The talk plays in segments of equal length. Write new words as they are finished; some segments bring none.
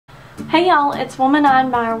Hey y'all, it's Woman I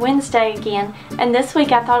Admire Wednesday again, and this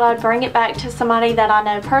week I thought I'd bring it back to somebody that I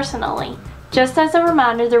know personally. Just as a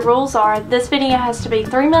reminder, the rules are, this video has to be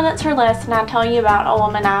 3 minutes or less and I tell you about a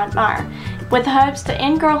woman I admire, with hopes to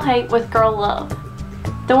end girl hate with girl love.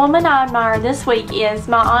 The woman I admire this week is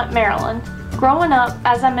my Aunt Marilyn. Growing up,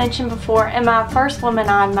 as I mentioned before in my first Woman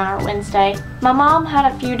I Admire Wednesday, my mom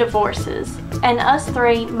had a few divorces, and us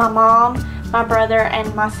three, my mom, my brother,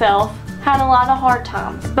 and myself, had a lot of hard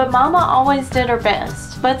times, but Mama always did her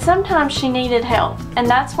best. But sometimes she needed help, and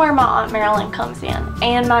that's where my Aunt Marilyn comes in,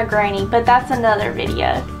 and my granny, but that's another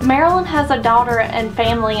video. Marilyn has a daughter and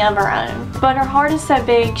family of her own, but her heart is so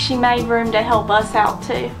big she made room to help us out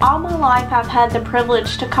too. All my life I've had the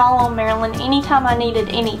privilege to call on Marilyn anytime I needed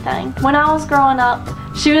anything. When I was growing up,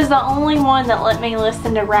 she was the only one that let me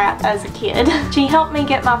listen to rap as a kid. She helped me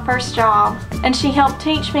get my first job, and she helped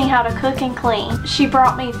teach me how to cook and clean. She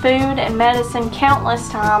brought me food and medicine countless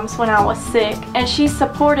times when I was sick, and she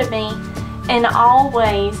supported me in all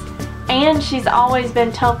ways, and she's always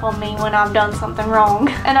been tough on me when I've done something wrong,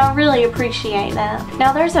 and I really appreciate that.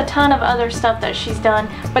 Now there's a ton of other stuff that she's done,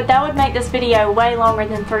 but that would make this video way longer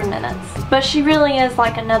than 3 minutes. But she really is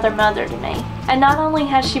like another mother to me. And not only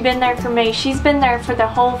has she been there for me, she's been there for the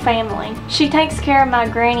whole family. She takes care of my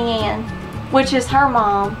Granny Ann, which is her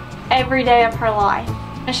mom, every day of her life.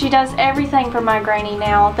 And she does everything for my granny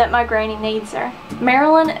now that my granny needs her.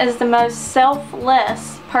 Marilyn is the most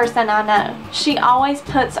selfless person I know. She always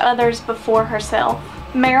puts others before herself.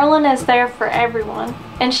 Marilyn is there for everyone,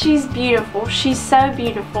 and she's beautiful. She's so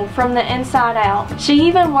beautiful from the inside out. She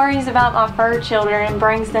even worries about my fur children and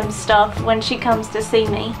brings them stuff when she comes to see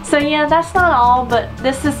me. So yeah, that's not all, but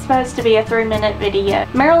this is supposed to be a 3-minute video.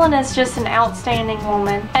 Marilyn is just an outstanding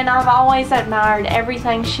woman, and I've always admired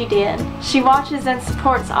everything she did. She watches and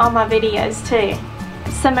supports all my videos too.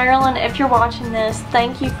 So Marilyn, if you're watching this,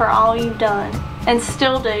 thank you for all you've done, and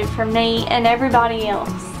still do for me and everybody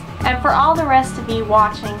else. And for all the rest of you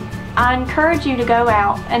watching, I encourage you to go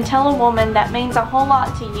out and tell a woman that means a whole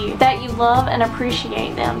lot to you that you love and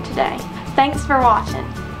appreciate them today. Thanks for watching.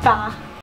 Bye.